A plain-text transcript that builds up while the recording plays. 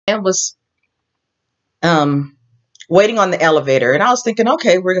man was waiting on the elevator, and I was thinking,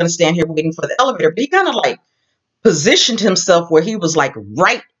 okay, we're gonna stand here waiting for the elevator. But he kind of like positioned himself where he was like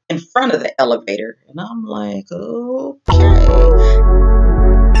right in front of the elevator, and I'm like, okay.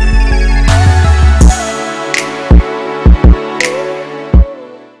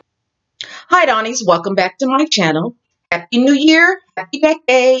 Hi Dawnies, welcome back to my channel. Happy New Year, happy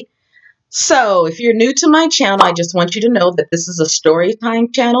decade. So if you're new to my channel, I just want you to know that this is a story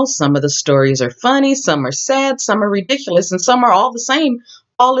time channel. Some of the stories are funny, some are sad, some are ridiculous, and some are all the same,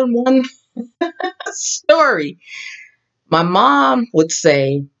 all in one story. My mom would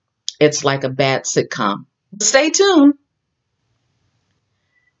say it's like a bad sitcom. Stay tuned.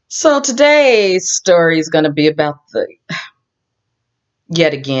 So today's story is going to be about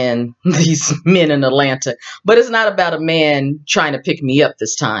yet again, these men in Atlanta. But it's not about a man trying to pick me up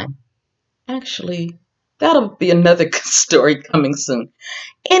this time. Actually, that'll be another story coming soon.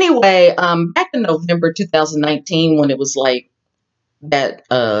 Anyway, back in November 2019, when it was like that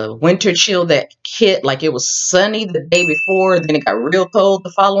winter chill that hit, like it was sunny the day before, then it got real cold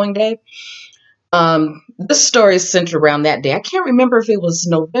the following day. This story is centered around that day. I can't remember if it was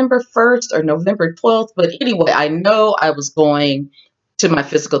November 1st or November 12th, but anyway, I know I was going to my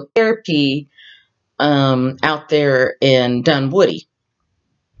physical therapy out there in Dunwoody.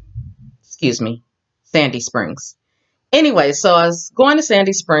 Excuse me, Sandy Springs. Anyway, so I was going to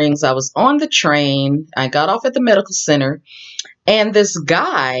Sandy Springs. I was on the train. I got off at the medical center, and this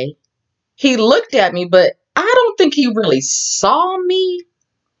guy, he looked at me, but I don't think he really saw me,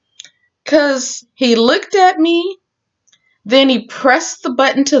 because he looked at me, then he pressed the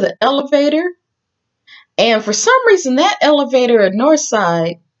button to the elevator, and for some reason that elevator at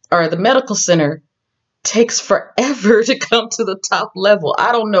Northside, or the medical center, takes forever to come to the top level.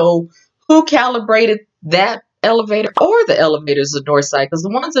 I don't know who calibrated that elevator or the elevators at Northside, because the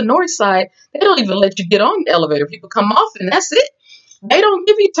ones at Northside, they don't even let you get on the elevator. People come off and that's it. They don't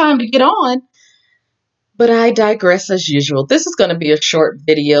give you time to get on. But I digress as usual. This is going to be a short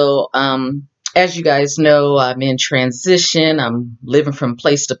video. As you guys know, I'm in transition. I'm living from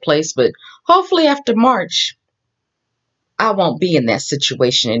place to place, but hopefully after March, I won't be in that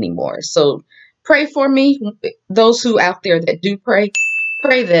situation anymore. So pray for me. Those who out there that do pray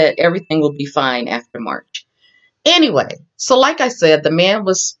that everything will be fine after March. Anyway, so like I said, the man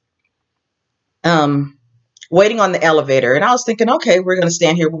was waiting on the elevator, and I was thinking, okay, we're going to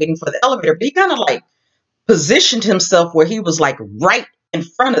stand here waiting for the elevator. But he kind of like positioned himself where he was like right in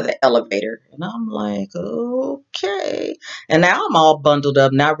front of the elevator, and I'm like, okay. And now I'm all bundled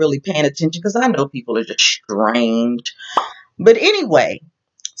up, not really paying attention, because I know people are just strange. But anyway,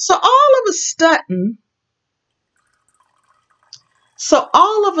 so all of a sudden,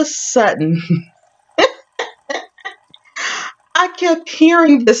 I kept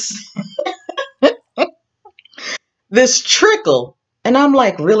hearing this this trickle, and I'm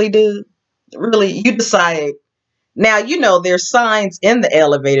like, really, dude? Really? You decide. Now, you know, there's signs in the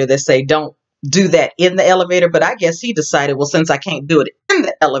elevator that say don't do that in the elevator, but I guess he decided, well, since I can't do it in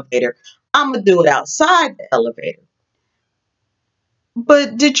the elevator, I'm going to do it outside the elevator.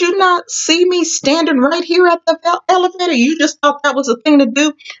 But did you not see me standing right here at the elevator? You just thought that was a thing to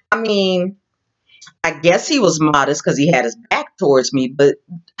do? I mean, I guess he was modest because he had his back towards me, but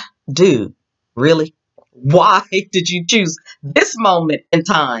dude, really? Why did you choose this moment in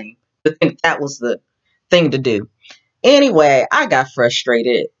time to think that was the thing to do? Anyway, I got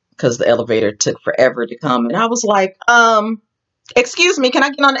frustrated because the elevator took forever to come, and I was like, excuse me, can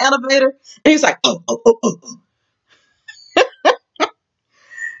I get on the elevator? And he's like, oh.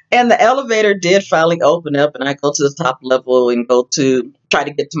 And the elevator did finally open up, and I go to the top level and go to try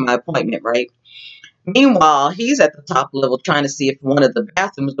to get to my appointment, right? Meanwhile, he's at the top level trying to see if one of the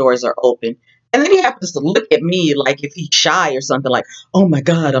bathroom doors are open. And then he happens to look at me like if he's shy or something, like, oh my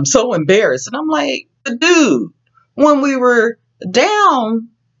God, I'm so embarrassed. And I'm like, dude, when we were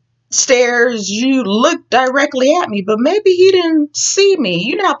downstairs, you looked directly at me, but maybe he didn't see me.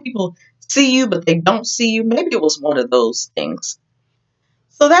 You know how people see you, but they don't see you? Maybe it was one of those things.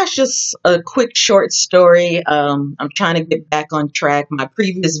 So that's just a quick short story. I'm trying to get back on track. My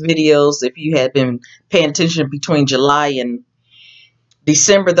previous videos, if you had been paying attention between July and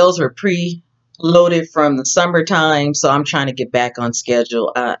December, those were pre-loaded from the summertime. So I'm trying to get back on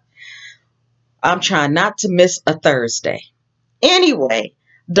schedule. I'm trying not to miss a Thursday. Anyway,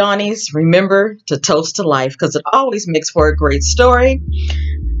 Dawnies, remember to toast to life, because it always makes for a great story.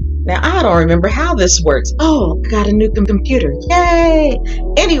 Now, I don't remember how this works. Oh, I got a new computer. Yay!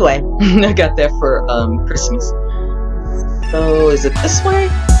 Anyway, I got that for Christmas. So, is it this way?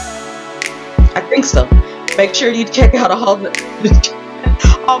 I think so. Make sure you check out all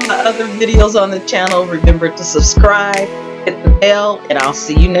all my other videos on the channel. Remember to subscribe, hit the bell, and I'll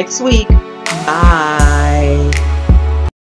see you next week. Bye.